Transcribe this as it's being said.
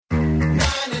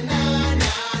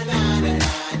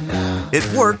It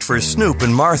worked for Snoop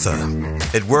and Martha.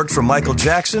 It worked for Michael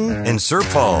Jackson and Sir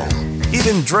Paul.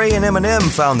 Even Dre and Eminem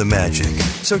found the magic.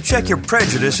 So check your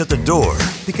prejudice at the door,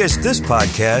 because this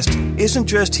podcast isn't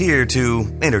just here to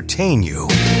entertain you.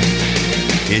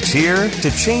 It's here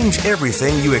to change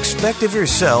everything you expect of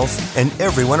yourself and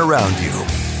everyone around you.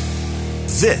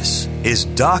 This is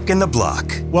Doc and the Block.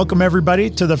 Welcome, everybody,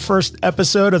 to the first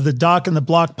episode of the Doc and the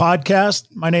Block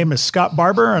podcast. My name is Scott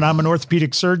Barber, and I'm an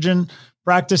orthopedic surgeon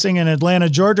practicing in Atlanta,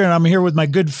 Georgia. And I'm here with my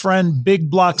good friend,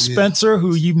 Big Block Spencer,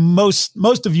 who you most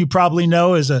of you probably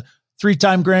know is a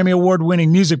 3-time Grammy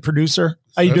Award-winning music producer.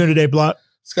 How you doing today, Block?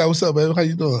 Scott, what's up, man? How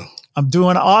you doing? I'm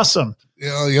doing awesome.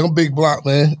 Yeah, I'm Big Block,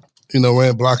 man.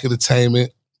 Ran Block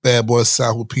Entertainment, Bad Boy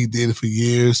South with P. Diddy for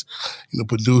years.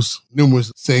 Produced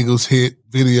numerous singles, hit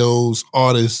videos,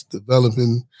 artists,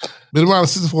 developing. Been around the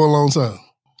system for a long time.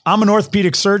 I'm an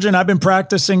orthopedic surgeon. I've been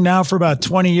practicing now for about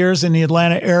 20 years in the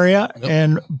Atlanta area. Yep.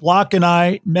 And Block and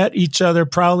I met each other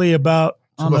probably about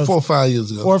 4 or 5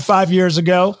 years ago. 4 or 5 years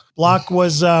ago. Block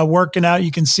was working out. You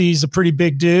can see he's a pretty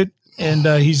big dude. And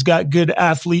he's got good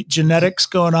athlete genetics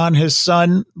going on. His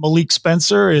son, Malik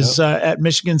Spencer, is at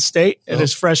Michigan State at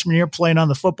his freshman year playing on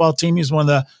the football team. He's one of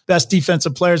the best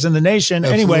defensive players in the nation.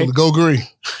 Absolutely. Anyway, Go green.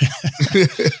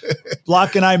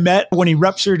 Block and I met when he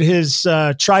ruptured his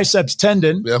triceps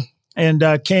tendon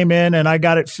and came in, and I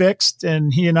got it fixed.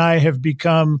 And he and I have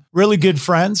become really good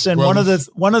friends. And brothers.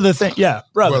 one of the things,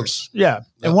 brothers. Yeah.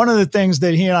 And one of the things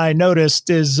that he and I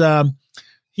noticed is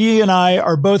he and I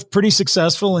are both pretty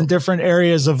successful in different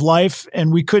areas of life,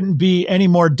 and we couldn't be any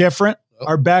more different,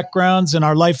 our backgrounds and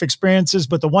our life experiences.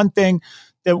 But the one thing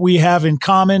that we have in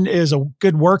common is a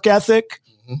good work ethic.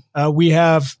 Mm-hmm. We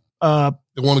have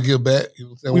they want to give back.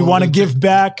 We want to give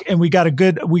back, and we got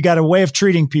a way of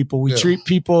treating people. We treat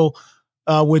people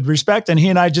with respect, and he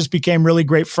and I just became really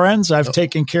great friends. I've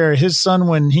taken care of his son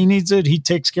when he needs it. He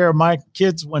takes care of my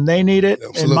kids when they need it,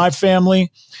 and my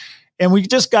family. And we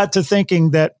just got to thinking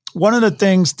that one of the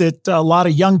things that a lot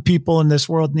of young people in this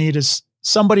world need is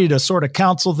somebody to sort of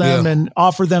counsel them and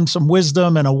offer them some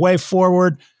wisdom and a way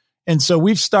forward. And so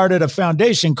we've started a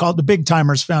foundation called the Big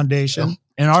Timers Foundation. Yep.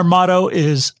 And our motto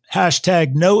is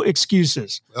 #no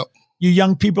excuses. Yep. You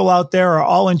young people out there are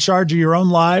all in charge of your own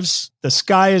lives. The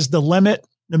sky is the limit.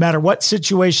 No matter what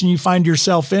situation you find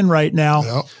yourself in right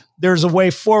now, there's a way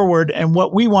forward. And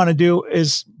what we want to do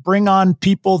is bring on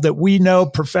people that we know,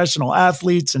 professional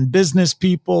athletes and business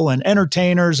people and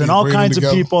entertainers and all kinds of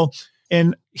people,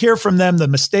 and hear from them the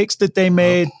mistakes that they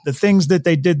made, the things that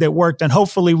they did that worked. And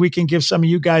hopefully we can give some of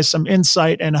you guys some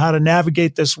insight in how to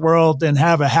navigate this world and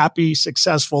have a happy,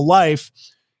 successful life.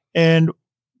 And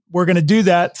we're going to do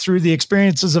that through the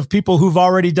experiences of people who've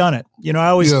already done it. I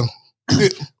always...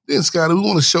 Yeah, Scott, we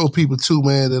want to show people too,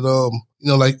 man, that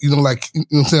like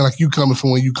I'm saying, like you coming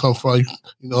from where you come from,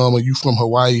 you from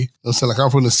Hawaii. I'm saying, like I'm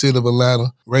from the city of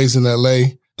Atlanta, raised in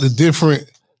LA. The different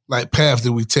like path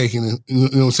that we taken,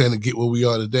 to get where we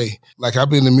are today. Like I've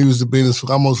been in the music business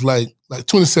for almost like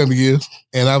 27 years,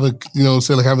 and I've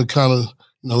I've encountered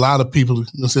a lot of people,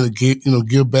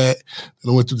 give back.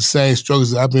 And I went through the same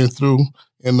struggles that I've been through.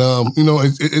 And,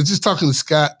 it's just talking to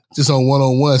Scott just on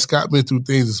one-on-one. Scott been through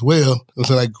things as well.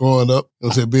 Like growing up,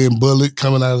 being bullied,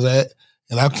 coming out of that.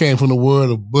 And I came from the world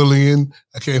of bullying.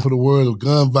 I came from the world of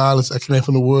gun violence. I came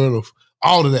from the world of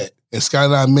all of that. And Scott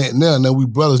and I met now. Now we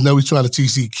brothers. Now we trying to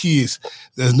teach these kids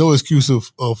there's no excuse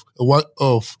of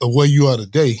where you are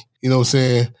today. You know what I'm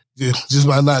saying? Just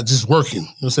by not just working. You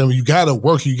know what I'm saying? You got to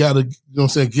work. You got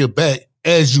to, give back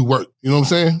as you work. You know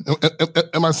what I'm saying?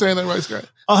 Am I saying that right, Scott?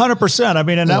 100%. I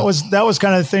mean, and that was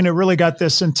kind of the thing that really got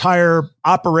this entire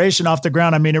operation off the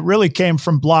ground. I mean, it really came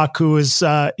from Block, who is,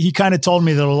 he kind of told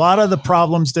me that a lot of the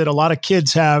problems that a lot of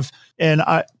kids have, and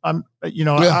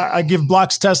I give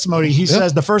Block's testimony. He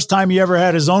says the first time he ever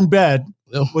had his own bed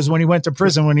was when he went to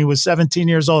prison when he was 17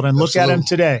 years old. And look at him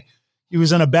today. He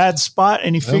was in a bad spot,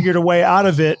 and he figured a way out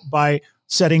of it by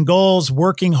setting goals,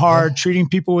 working hard, treating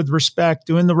people with respect,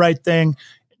 doing the right thing,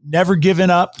 never giving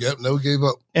up. Yep, never gave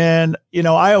up. And,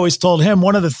 I always told him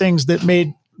one of the things that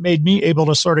made me able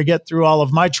to sort of get through all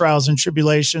of my trials and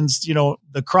tribulations,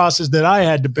 the crosses that I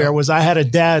had to bear was I had a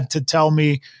dad to tell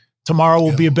me tomorrow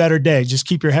will be a better day. Just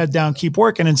keep your head down, keep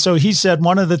working. And so he said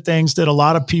one of the things that a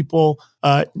lot of people,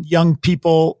 young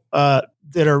people,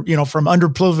 that are, from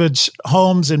underprivileged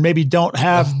homes and maybe don't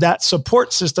have that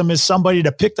support system is somebody to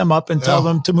pick them up and tell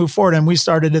them to move forward. And we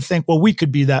started to think, well, we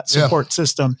could be that support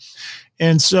system.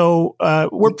 And so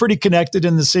we're pretty connected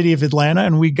in the city of Atlanta,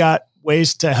 and we got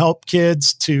ways to help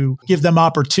kids, to give them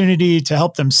opportunity, to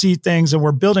help them see things. And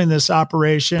we're building this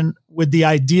operation with the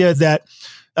idea that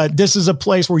this is a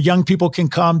place where young people can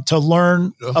come to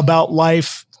learn about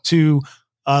life, to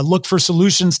look for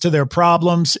solutions to their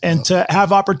problems, and to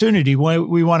have opportunity.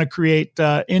 We want to create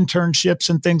internships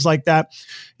and things like that.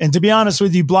 And to be honest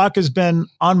with you, Block has been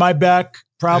on my back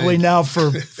probably now for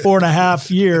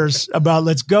 4.5 years about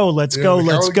let's go.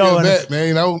 That, man.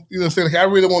 You know what I'm saying? Like, I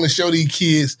really want to show these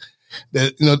kids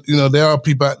that, you know, there are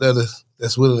people out there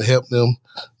that's willing to help them,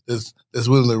 that's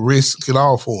willing to risk it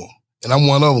all for them. And I'm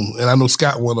one of them, and I know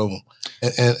Scott one of them.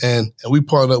 And we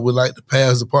partnered up with like the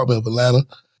Parish Department of Atlanta,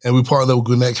 and we partnered up with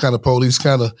Gwinnett County Police,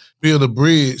 kind of build a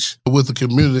bridge with the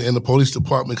community and the police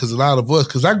department. Because a lot of us,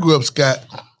 because I grew up, Scott,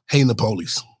 hating the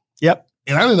police. Yep.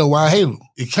 And I didn't know why I hated them.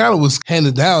 It kind of was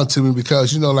handed down to me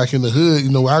because, you know, like in the hood, you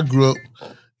know, where I grew up,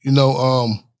 you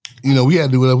know, we had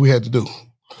to do whatever we had to do.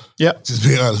 Yeah. Just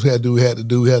being honest, we had to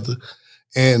do.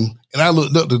 And I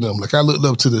looked up to them. Like, I looked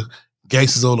up to the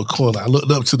gangsters on the corner. I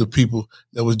looked up to the people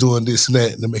that was doing this and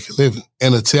that to make a living.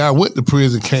 And until I went to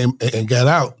prison, came and got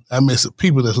out, I met some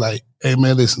people that's like, hey,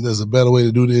 man, listen, there's a better way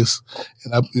to do this.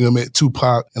 And I, met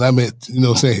Tupac, and I met,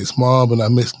 his mom, and I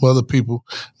met some other people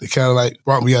that kind of like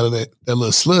brought me out of that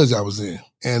little sludge I was in.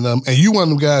 And you one of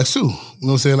them guys too. You know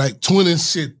what I'm saying? Like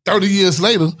 30 years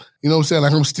later, you know what I'm saying?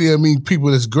 Like, I'm still meeting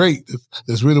people that's great,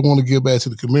 that's really want to give back to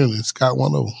the community. And Scott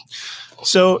one of them.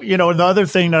 So, the other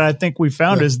thing that I think we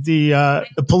found is the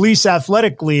Police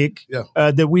Athletic League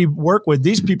that we work with.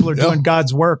 These people are doing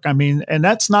God's work. I mean, and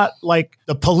that's not like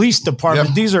the police department.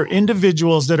 Yeah. These are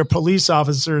individuals that are police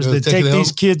officers that take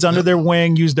these kids under their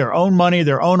wing, use their own money,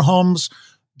 their own homes,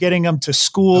 getting them to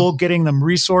school, getting them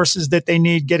resources that they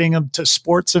need, getting them to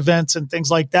sports events and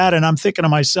things like that. And I'm thinking to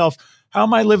myself, how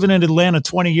am I living in Atlanta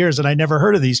 20 years and I never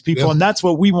heard of these people? Yeah. And that's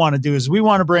what we want to do, is we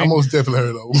want to bring— I most definitely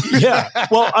heard of them. Yeah.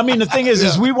 Well, I mean, the thing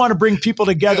is we want to bring people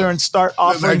together and start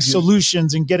offering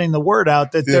solutions and getting the word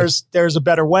out that there's a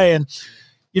better way. And,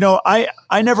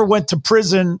 I never went to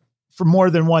prison for more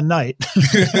than one night.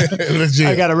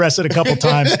 I got arrested a couple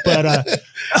times, but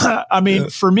I mean,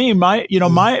 for me,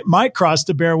 my cross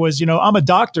to bear was, I'm a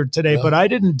doctor today, but I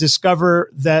didn't discover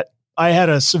that I had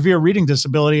a severe reading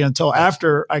disability until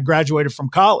after I graduated from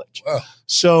college. Wow.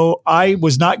 So I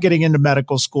was not getting into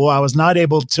medical school. I was not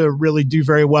able to really do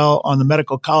very well on the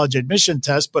medical college admission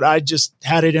test, but I just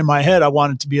had it in my head I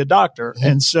wanted to be a doctor. Mm-hmm.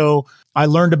 And so I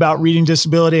learned about reading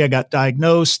disability. I got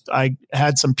diagnosed. I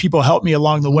had some people help me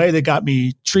along the way. They got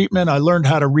me treatment. I learned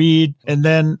how to read. And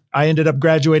then I ended up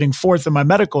graduating 4th in my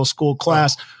medical school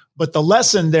class. Wow. But the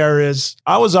lesson there is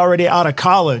I was already out of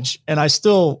college and I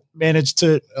still managed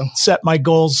to set my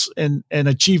goals and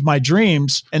achieve my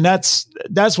dreams. And that's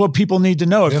what people need to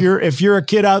know. If you're a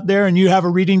kid out there and you have a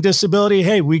reading disability,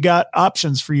 hey, we got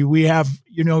options for you. We have,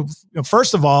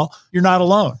 first of all, you're not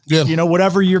alone. Yeah.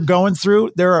 Whatever you're going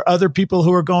through, there are other people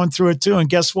who are going through it too. And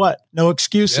guess what? No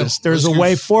excuses. Yeah, there's a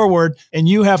way forward and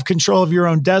you have control of your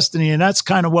own destiny. And that's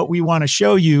kind of what we want to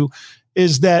show you,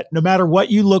 is that no matter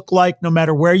what you look like, no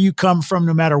matter where you come from,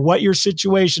 no matter what your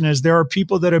situation is, there are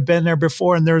people that have been there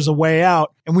before and there's a way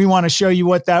out. And we want to show you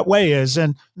what that way is.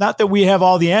 And not that we have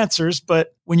all the answers,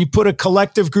 but when you put a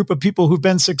collective group of people who've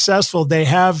been successful, they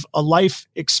have a life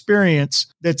experience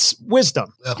that's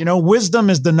wisdom. Yeah. Wisdom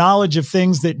is the knowledge of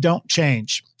things that don't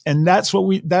change. And that's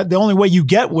what the only way you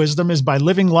get wisdom is by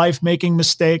living life, making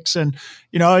mistakes. And,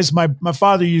 as my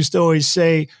father used to always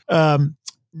say,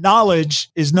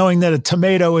 knowledge is knowing that a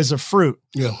tomato is a fruit.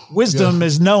 Yeah. Wisdom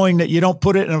is knowing that you don't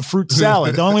put it in a fruit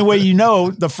salad. The only way you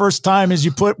know the first time is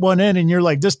you put one in and you're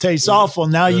like, this tastes awful.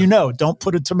 Now don't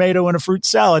put a tomato in a fruit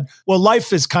salad. Well,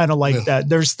 life is kind of like that.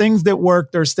 There's things that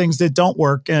work. There's things that don't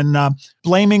work. And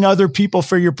blaming other people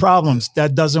for your problems,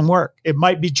 that doesn't work. It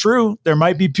might be true. There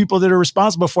might be people that are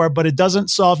responsible for it, but it doesn't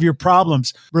solve your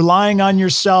problems. Relying on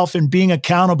yourself and being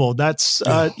accountable. That's,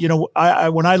 I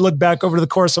when I look back over the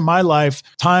course of my life,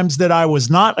 times that I was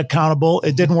not accountable,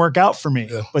 it didn't work out for me.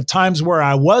 Yeah. But times where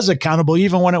I was accountable,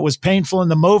 even when it was painful in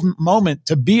the moment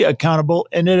to be accountable,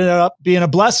 and it ended up being a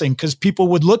blessing because people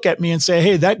would look at me and say,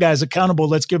 hey, that guy's accountable.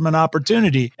 Let's give him an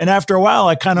opportunity. And after a while,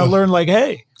 I kind of learned like,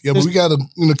 hey. Yeah, but we got to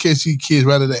catch these kids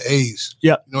right at that age.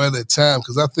 Yeah. At that time,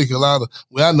 because I think a lot of,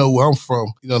 I know where I'm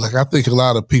from, I think a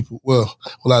lot of people,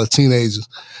 a lot of teenagers,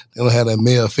 they don't have that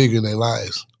male figure in their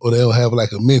lives, or they don't have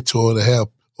like a mentor to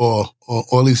help, or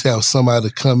at least have somebody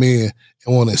to come in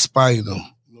and want to inspire them.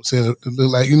 Saying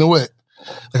like, you know what?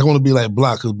 Like, I want to be like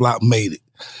Block because Block made it.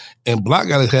 And Block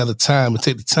got to have the time and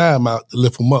take the time out to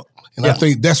lift them up. And I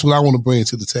think that's what I want to bring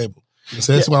to the table.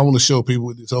 So that's what I want to show people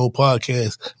with this whole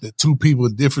podcast, that two people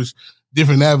with different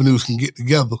different avenues can get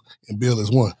together and build as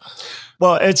one.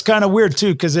 Well, it's kind of weird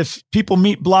too, because if people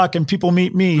meet Block and people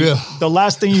meet me, the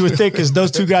last thing you would think is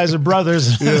those two guys are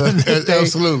brothers.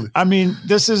 Absolutely. I mean,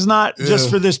 this is not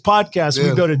just for this podcast.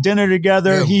 We go to dinner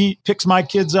together. He picks my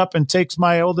kids up and takes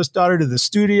my oldest daughter to the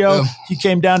studio. He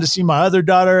came down to see my other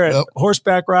daughter at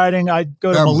horseback riding. I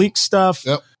go to Malik's stuff.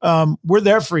 We're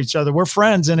there for each other. We're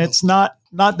friends, and it's not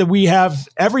that we have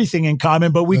everything in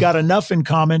common, but we got enough in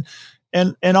common.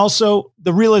 And also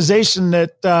the realization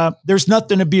that there's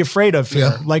nothing to be afraid of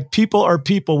here. Like, people are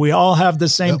people. We all have the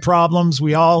same problems.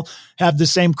 We all have the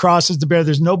same crosses to bear.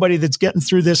 There's nobody that's getting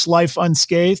through this life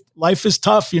unscathed. Life is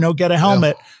tough, get a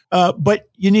helmet. But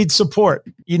you need support.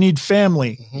 You need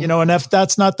family, and if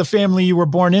that's not the family you were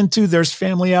born into, there's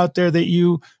family out there that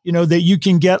that you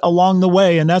can get along the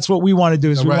way. And that's what we want to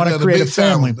do is we want to create a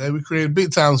family. We create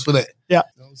big times for that. Yeah.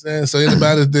 You know what I'm saying? So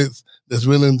anybody that's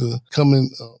willing to come in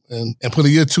and put a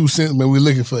year 2 cents, man, we're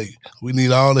looking for you. We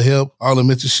need all the help, all the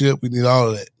mentorship. We need all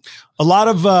of that. A lot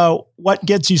of what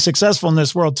gets you successful in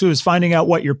this world too is finding out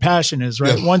what your passion is,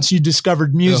 right? Once you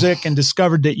discovered music and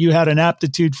discovered that you had an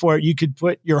aptitude for it, you could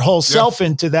put your whole self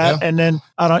into that. And then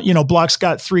Block's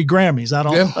got 3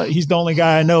 Grammys. He's the only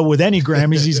guy I know with any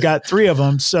Grammys. He's got 3 of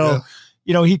them. So,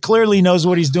 he clearly knows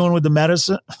what he's doing with with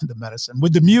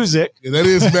the music. Yeah, that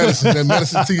is medicine. That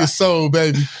medicine to your soul,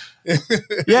 baby.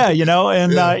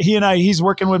 He's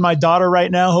working with my daughter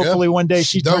right now. Hopefully one day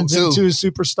she turns into a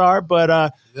superstar.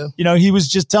 But, he was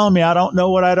just telling me, I don't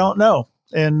know what I don't know.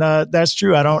 And that's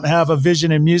true. I don't have a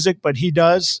vision in music, but he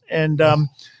does. And,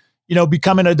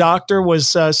 becoming a doctor was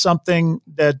something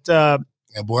that.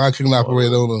 I couldn't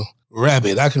operate on a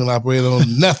rabbit. I couldn't operate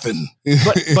on nothing.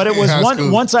 But it was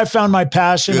once I found my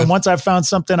passion and once I found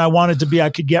something I wanted to be, I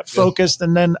could get focused.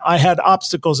 And then I had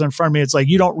obstacles in front of me. It's like,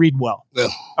 you don't read well. All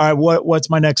right, what's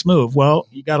my next move? Well,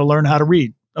 you got to learn how to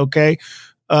read. Okay.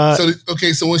 So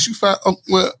once you find,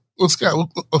 Scott,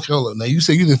 okay, hold on. Now you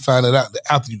say you didn't find it out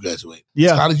after you graduated. Yeah.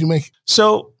 So how did you make it?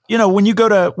 So, when you go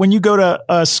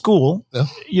to school,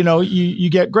 you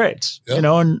get grades,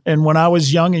 and when I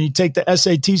was young and you take the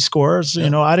SAT scores,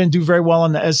 I didn't do very well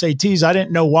on the SATs. I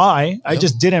didn't know why. I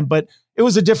just didn't, but it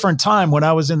was a different time when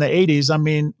I was in the 80s. I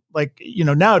mean,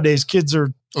 nowadays kids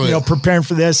are, preparing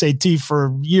for the SAT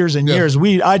for years and years.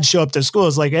 I'd show up to school.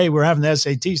 It's like, hey, we're having the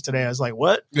SATs today. I was like,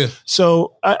 what? Yeah.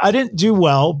 So I didn't do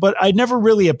well, but I never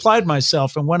really applied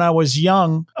myself. And when I was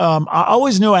young, I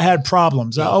always knew I had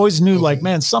problems. I always knew like,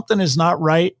 man, something is not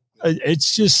right.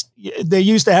 It's just, they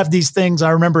used to have these things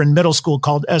I remember in middle school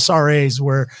called SRAs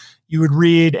where you would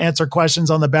read, answer questions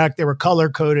on the back. They were color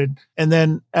coded. And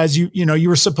then as you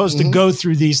were supposed to go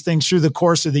through these things through the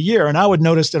course of the year. And I would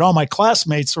notice that all my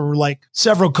classmates were like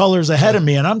several colors ahead of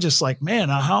me. And I'm just like, man,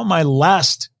 how am I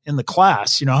last in the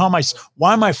class?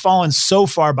 Why am I falling so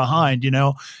far behind,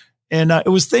 And it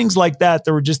was things like that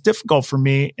were just difficult for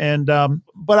me. And,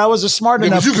 but I was a smart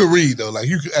enough. But you could read though. Like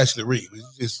you could actually read.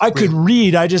 I could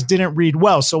read. I just didn't read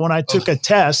well. So when I took a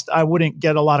test, I wouldn't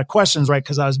get a lot of questions right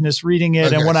because I was misreading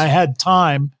it. And when I had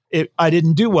time, I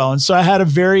didn't do well. And so I had a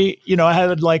very, I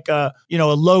had like a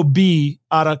low B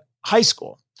out of high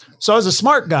school. So I was a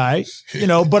smart guy,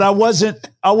 but I wasn't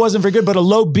very good. But a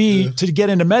low B to get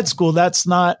into med school, that's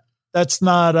not going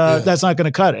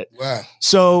to cut it. Wow.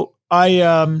 So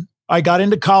I got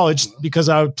into college because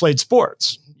I played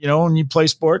sports. When you play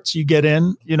sports, you get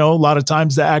in, a lot of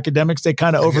times the academics, they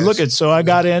kind of overlook it. So I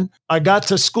got in, I got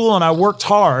to school and I worked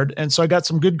hard. And so I got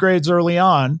some good grades early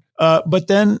on. But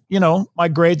then, my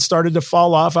grades started to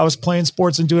fall off. I was playing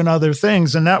sports and doing other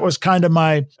things. And that was kind of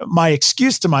my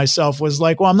excuse to myself was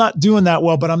like, well, I'm not doing that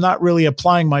well, but I'm not really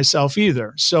applying myself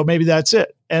either. So maybe that's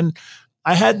it. And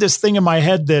I had this thing in my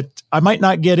head that I might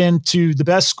not get into the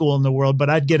best school in the world, but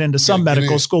I'd get into some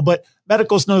medical school. But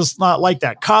medical school is not like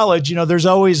that. College, there's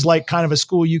always like kind of a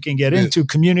school you can get into,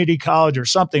 community college or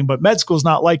something, but med school is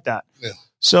not like that. Yeah.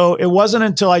 So it wasn't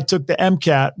until I took the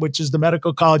MCAT, which is the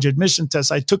medical college admission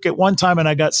test. I took it one time and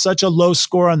I got such a low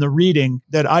score on the reading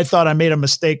that I thought I made a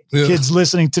mistake. Yeah. Kids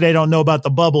listening today don't know about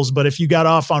the bubbles, but if you got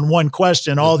off on one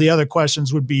question, all the other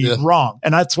questions would be wrong.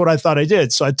 And that's what I thought I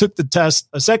did. So I took the test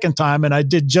a second time and I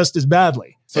did just as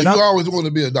badly. So you always wanted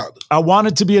to be a doctor? I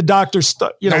wanted to be a doctor.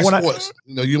 Sports. You don't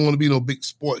want to be no big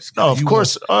sports guy. Oh, of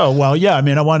course. I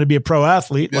wanted to be a pro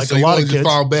athlete like a lot of kids.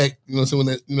 Fall back, so when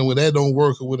that don't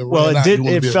work or whatever. Well,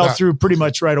 it fell through pretty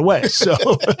much right away. So,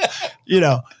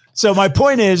 So my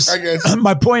point is,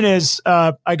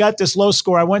 I got this low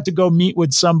score. I went to go meet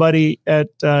with somebody at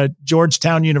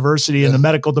Georgetown University in the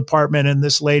medical department, and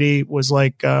this lady was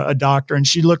like a doctor, and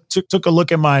she took a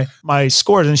look at my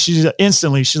scores, and she's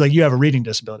like, you have a reading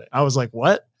disability. I was like,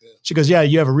 what? She goes, yeah,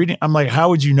 you have a reading. I'm like, how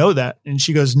would you know that? And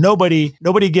she goes, nobody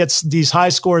gets these high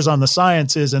scores on the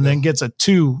sciences and then gets a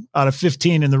 2 out of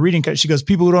 15 in the reading. She goes,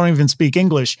 people who don't even speak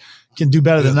English can do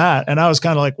better than that. And I was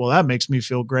kind of like, well, that makes me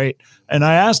feel great. And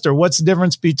I asked her, what's the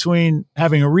difference between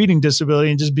having a reading disability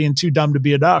and just being too dumb to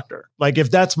be a doctor? Like,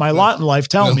 if that's my lot in life,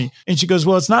 tell me. And she goes,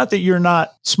 well, it's not that you're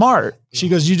not smart. She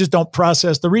goes, you just don't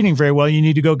process the reading very well. You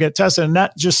need to go get tested. And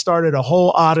that just started a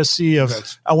whole odyssey of,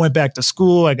 I went back to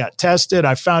school. I got tested.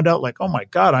 I found out like, oh my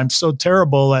God, I'm so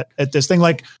terrible at this thing.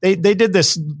 Like they did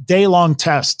this day-long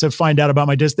test to find out about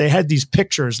my disc. They had these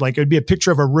pictures, like it would be a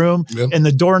picture of a room and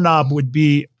the doorknob would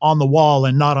be on the wall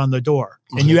and not on the door.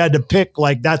 And you had to pick,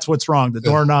 like, that's what's wrong. The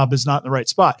doorknob is not in the right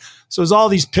spot. So it was all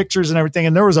these pictures and everything.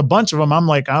 And there was a bunch of them. I'm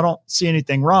like, I don't see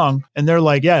anything wrong. And they're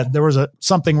like, yeah, there was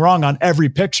something wrong on every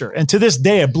picture. And to this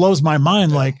day, it blows my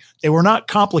mind. Like, they were not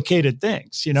complicated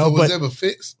things, you know, so was but ever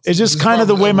fixed? it's just kind of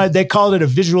the way they called it a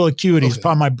visual acuity. It's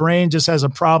probably my brain just has a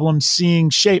problem seeing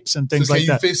shapes and things like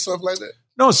that. Can you fix stuff like that?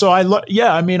 No, so I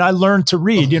learned to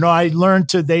read. You know,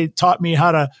 they taught me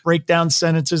how to break down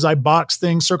sentences. I box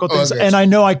things, circle things, and I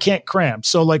know I can't cram.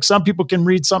 So like some people can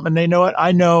read something and they know it.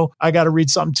 I know I got to read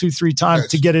something 2-3 times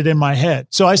to get it in my head.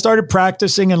 So I started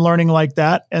practicing and learning like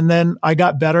that. And then I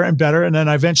got better and better. And then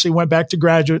I eventually went back to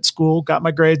graduate school, got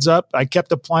my grades up. I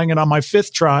kept applying it on my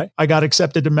 5th try. I got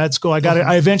accepted to med school.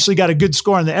 I eventually got a good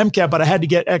score on the MCAT, but I had to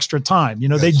get extra time. You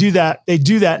know, they do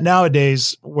that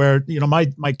nowadays where, you know,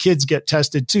 my kids get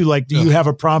tested too. Like, do you have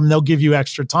a problem? They'll give you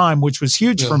extra time, which was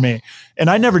huge for me. And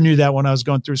I never knew that when I was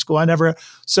going through school.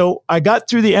 So I got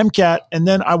through the MCAT and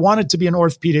then I wanted to be an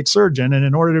orthopedic surgeon. And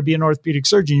in order to be an orthopedic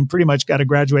surgeon, you pretty much got to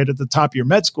graduate at the top of your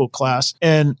med school class.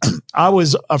 And I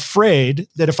was afraid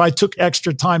that if I took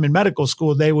extra time in medical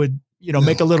school, they would, you know,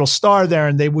 make a little star there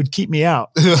and they would keep me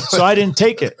out. So I didn't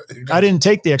take it. I didn't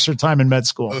take the extra time in med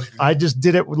school. I just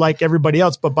did it like everybody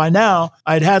else. But by now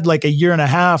I'd had like 1.5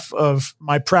 years of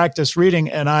my practice reading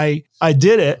and I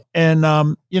did it. And,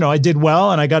 you know, I did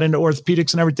well and I got into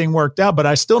orthopedics and everything worked out, but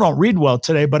I still don't read well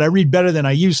today, but I read better than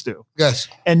I used to. Yes.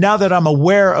 And now that I'm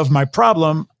aware of my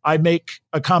problem, I make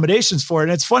accommodations for it.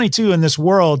 And it's funny too, in this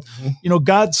world, you know,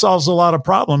 God solves a lot of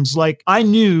problems. Like I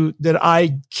knew that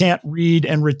I can't read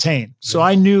and retain. So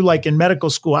I knew like in medical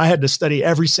school, I had to study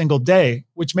every single day,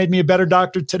 which made me a better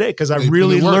doctor today because I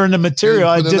really learned the material.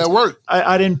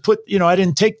 I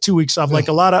didn't take 2 weeks off. Like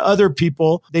a lot of other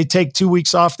people, they take 2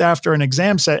 weeks off after an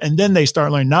exam set and then they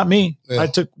start learning. Not me. I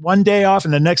took 1 day off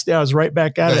and the next day I was right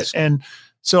back at it. And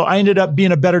so I ended up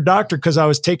being a better doctor because I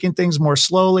was taking things more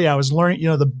slowly. I was learning, you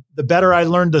know, the better I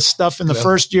learned the stuff in the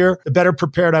first year, the better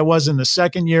prepared I was in the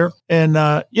second year. And,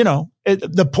 you know,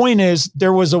 the point is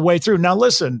there was a way through. Now,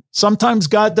 listen, sometimes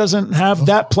God doesn't have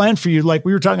that plan for you. Like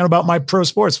we were talking about my pro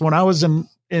sports. When I was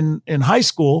in high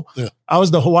school, I was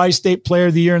the Hawaii State Player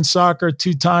of the Year in soccer,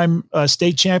 2-time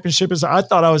state championship. I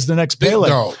thought I was the next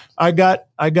Pele. I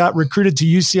got recruited to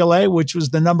UCLA, which was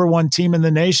the #1 team in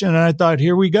the nation. And I thought,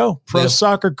 here we go. Pro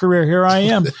soccer career. Here I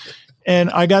am.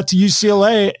 And I got to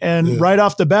UCLA and right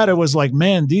off the bat, it was like,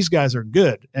 man, these guys are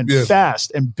good and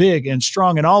fast and big and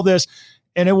strong and all this.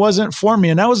 And it wasn't for me.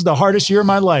 And that was the hardest year of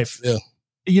my life.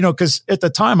 You know, because at the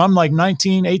time I'm like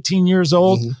 19, 18 years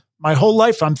old. My whole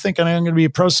life, I'm thinking I'm going to be a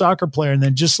pro soccer player. And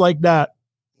then just like that,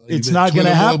 it's not going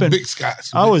to happen.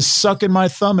 I was sucking my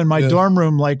thumb in my dorm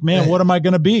room like, man, what am I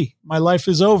going to be? My life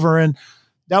is over. And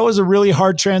that was a really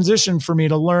hard transition for me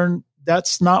to learn.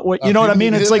 That's not what, you know what I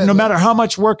mean? It's like, no matter how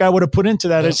much work I would have put into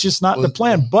that, it's just not the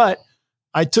plan. But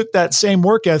I took that same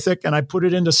work ethic and I put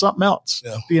it into something else,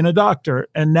 being a doctor.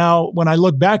 And now when I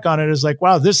look back on it, it's like,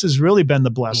 wow, this has really been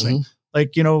the blessing.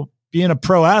 Like, you know, being a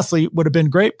pro athlete would have been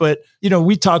great, but you know,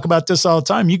 we talk about this all the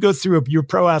time. You go through your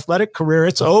pro athletic career,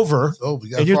 it's over.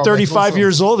 And you're 35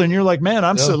 years old and you're like, man,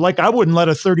 I'm so like, I wouldn't let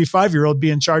a 35-year-old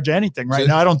be in charge of anything right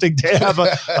now. I don't think they have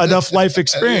enough life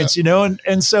experience, you know?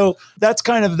 And so that's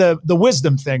kind of the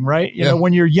wisdom thing, right? You know,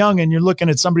 when you're young and you're looking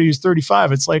at somebody who's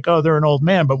 35, it's like, oh, they're an old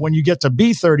man. But when you get to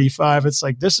be 35, it's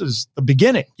like, this is the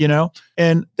beginning, you know?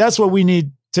 And that's what we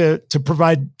need to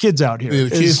provide kids out here. The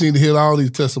kids need to hear all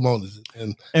these testimonies.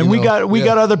 And we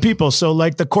got other people. So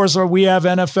like the course where we have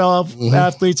NFL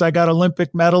athletes, I got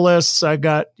Olympic medalists. I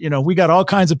got, you know, we got all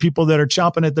kinds of people that are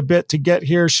chomping at the bit to get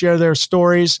here, share their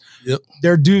stories,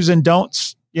 their do's and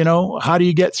don'ts. You know, how do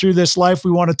you get through this life?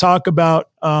 We want to talk about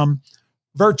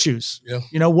virtues.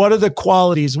 You know, what are the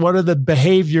qualities? What are the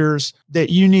behaviors that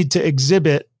you need to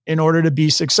exhibit in order to be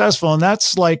successful? And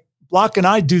that's like Block and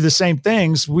I do the same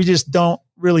things. We just don't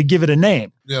really give it a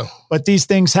name. But these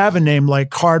things have a name,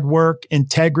 like hard work,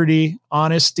 integrity,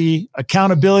 honesty,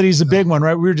 accountability is a big one,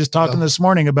 right? We were just talking this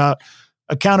morning about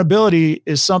accountability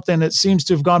is something that seems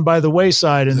to have gone by the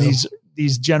wayside in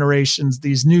these generations,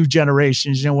 these new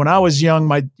generations. When I was young,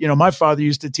 my father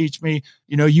used to teach me,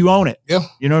 you own it. Yeah.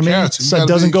 You know what I mean? So it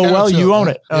doesn't go well, you own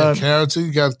it. Character,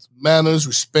 you got manners,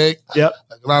 respect. Yep.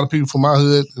 Like a lot of people from my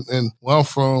hood and where I'm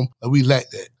from, we lack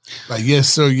that. Like, yes,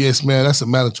 sir, yes, man. That's a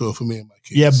mandatory for me and my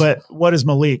kids. Yeah, but what is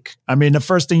Malik? I mean, the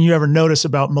first thing you ever notice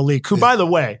about Malik, who, by the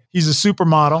way, he's a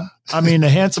supermodel. I mean, the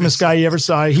handsomest guy you ever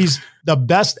saw. He's the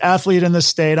best athlete in the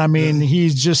state. I mean,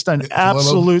 he's just an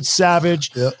absolute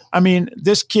savage. Yep. I mean,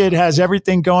 this kid has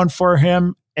everything going for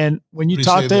him. And when you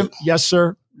talk to him, yes,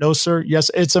 sir. No, sir.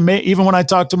 Yes. It's amazing. Even when I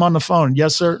talk to him on the phone,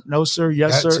 yes, sir. No, sir.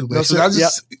 Yes, sir. No, sir. I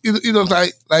just,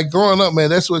 like growing up,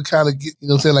 man, that's what kind of get,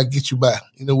 get you by,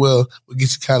 what get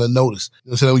you kind of noticed.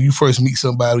 When you first meet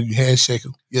somebody, you handshake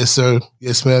them. Yes, sir.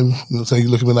 Yes, ma'am. You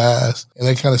look them in the eyes and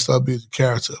they kind of start building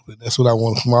character. And that's what I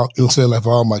want from all, like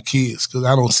for all my kids, because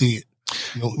I don't see it.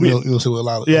 With a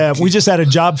lot of we just had a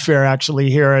job fair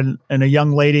actually here, and a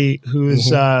young lady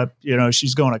who's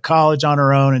she's going to college on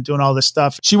her own and doing all this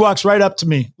stuff. She walks right up to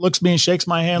me, looks at me and shakes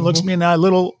my hand, looks at me and I,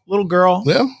 little girl.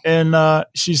 Yeah. And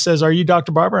she says, "Are you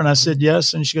Dr. Barber?" And I said,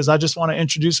 "Yes." And she goes, "I just want to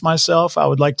introduce myself. I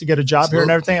would like to get a job here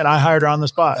and everything." And I hired her on the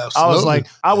spot. Absolutely.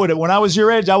 I was like, when I was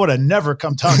your age, I would have never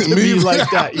come talk to me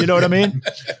like that. You know what I mean?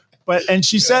 And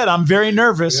she said, "I'm very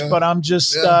nervous, but I'm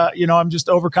just, I'm just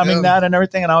overcoming that and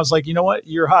everything." And I was like, "You know what?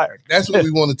 You're hired." That's what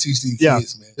we want to teach these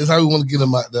kids, man. That's how we want to get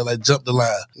them out there, like jump the line.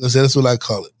 That's what I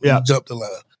call it. Yeah. Jump the line.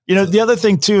 The other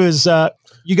thing too is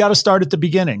you got to start at the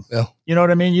beginning. Yeah. You know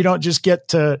what I mean? You don't just get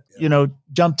to,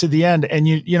 jump to the end, and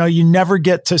you never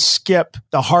get to skip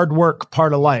the hard work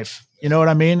part of life. You know what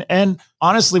I mean? And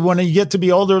honestly, when you get to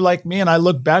be older like me and I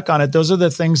look back on it, those are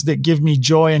the things that give me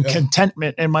joy and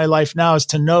contentment in my life now, is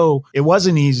to know it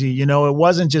wasn't easy. It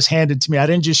wasn't just handed to me. I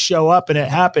didn't just show up and it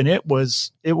happened. It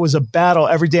was a battle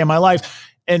every day of my life.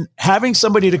 And having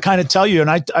somebody to kind of tell you, and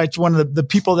I one of the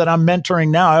people that I'm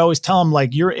mentoring now, I always tell them,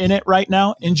 like, you're in it right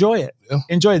now. Enjoy it. Yeah.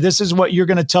 Enjoy it. This is what you're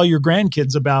going to tell your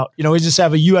grandkids about. We just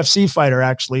have a UFC fighter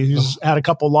actually who's had a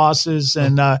couple losses,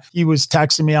 and he was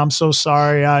texting me, "I'm so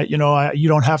sorry. You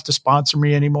don't have to sponsor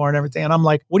me anymore," and everything. And I'm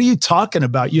like, "What are you talking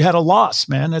about? You had a loss,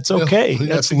 man. It's okay.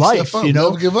 That's life.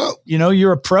 Never give up.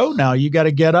 You're a pro now. You got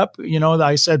to get up."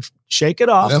 I said, "Shake it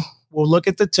off." Yeah. We'll look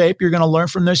at the tape. You're going to learn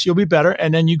from this. You'll be better.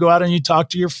 And then you go out and you talk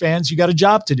to your fans. You got a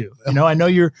job to do. I know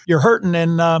you're hurting,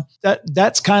 and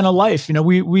that's kind of life.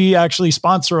 We actually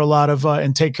sponsor a lot of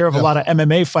and take care of a lot of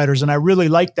MMA fighters, and I really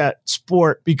like that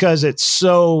sport because it's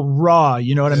so raw.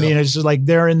 You know what I mean? It's just like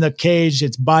they're in the cage.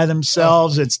 It's by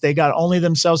themselves. They got only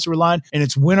themselves to rely on, and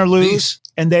it's win or lose.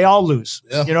 And they all lose.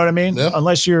 Yeah. You know what I mean? Yeah.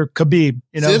 Unless you're Khabib.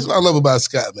 See, that's what I love about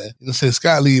Scott, man.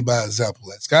 Scott lead by example.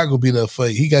 Like, Scott gonna be there for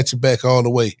you. He got your back all the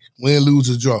way. Win, lose,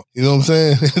 or draw. You know what I'm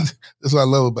saying? That's what I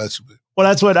love about you, man. Well,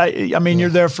 that's what I mean, you're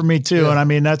there for me too. Yeah. And I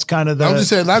mean, that's kind of I'm just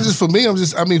saying, not just for me,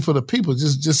 for the people,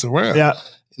 just around. Yeah.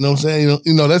 You know what I'm saying?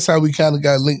 That's how we kind of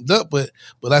got linked up. But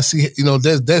I see,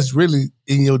 that's really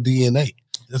in your DNA.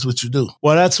 That's what you do.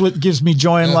 Well, that's what gives me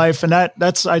joy in life. And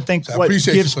that's, I think, what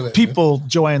gives people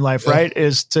joy in life, right?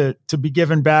 Is to be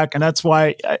given back. And that's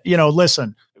why,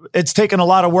 listen, it's taken a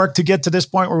lot of work to get to this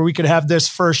point where we could have this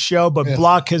first show, but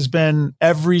Block has been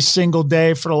every single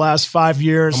day for the last 5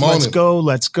 years. Let's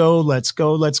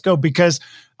go. Because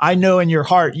I know in your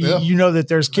heart, you know that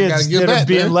there's kids that are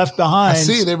being left behind. I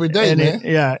see it every day,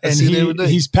 man.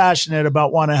 He's passionate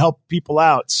about wanting to help people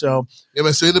out. So,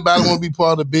 man, so anybody want to be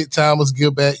part of the big timers,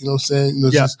 give back, you know what I'm saying?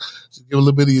 Just give a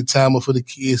little bit of your time for the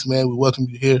kids, man. We welcome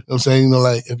you here. You know what I'm saying?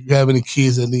 Like, if you have any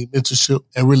kids that need mentorship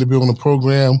and really be on the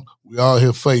program, we all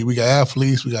here for you. We got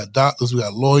athletes, we got doctors, we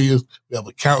got lawyers, we have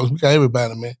accountants, we got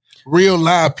everybody, man. Real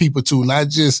live people too, not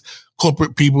just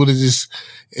corporate people that just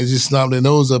snap their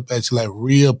nose up at you, like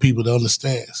real people that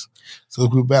understands. So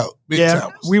we're about big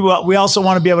timers. We also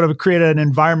want to be able to create an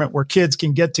environment where kids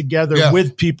can get together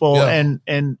with people and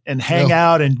hang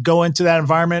out and go into that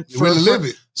environment. Live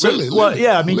it.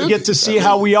 You get to see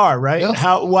how we are, right? Yeah.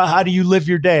 How do you live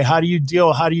your day? How do you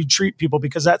deal? How do you treat people?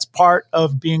 Because that's part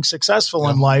of being successful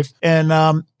in life.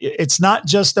 And it's not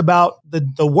just about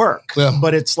the work,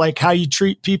 but it's like how you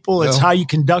treat people. It's how you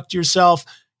conduct yourself.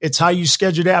 It's how you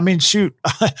schedule it. I mean, shoot,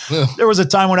 there was a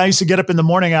time when I used to get up in the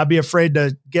morning. I'd be afraid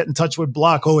to get in touch with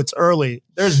Block. Oh, it's early.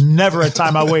 There's never a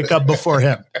time I wake up before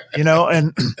him,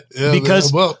 and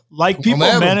because like people,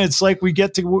 man. It's like we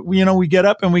get to, we get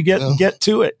up and we get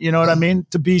to it. You know what I mean?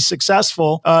 To be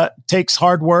successful takes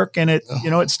hard work, and it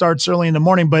starts early in the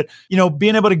morning. But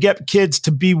being able to get kids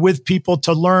to be with people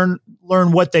to learn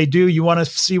what they do. You want to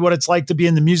see what it's like to be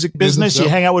in the music business. You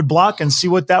hang out with Block and see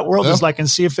what that world is like, and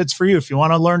see if it's for you. If you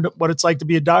want to learn what it's like to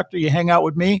be a doctor, you hang out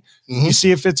with me. You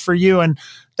see if it's for you. And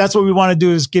that's what we want to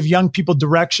do, is give young people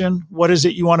direction. What is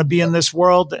it you want to be in this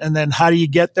world? And then how do you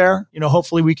get there?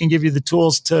 Hopefully we can give you the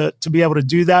tools to be able to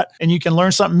do that. And you can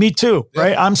learn something. Me too,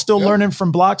 right? I'm still learning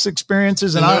from Block's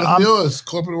experiences. And I'm yours,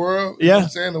 corporate world. You know what I'm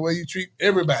saying? The way you treat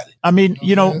everybody. I mean,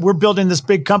 we're building this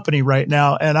big company right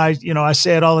now. And I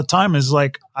say it all the time, is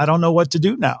like, I don't know what to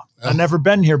do now. I've never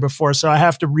been here before. So I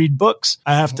have to read books.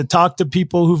 I have to talk to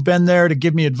people who've been there to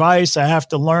give me advice. I have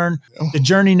to learn. The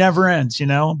journey never ends,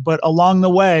 but along the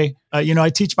way, I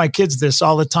teach my kids this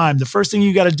all the time. The first thing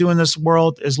you got to do in this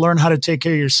world is learn how to take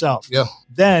care of yourself. Yeah.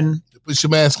 Then put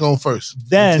your mask on first.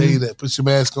 I'll tell you that. Put your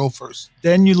mask on first.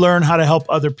 Then you learn how to help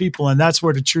other people. And that's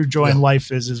where the true joy in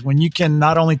life is when you can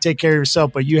not only take care of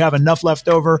yourself, but you have enough left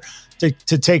over to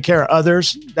take care of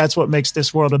others. That's what makes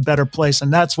this world a better place.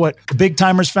 And that's what the Big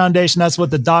Timers Foundation, that's what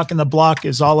the Doc and the Block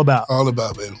is all about. All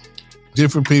about, man.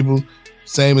 Different people,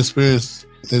 same experience,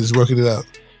 they're just working it out.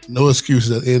 No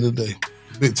excuses at the end of the day.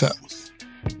 Big Timers.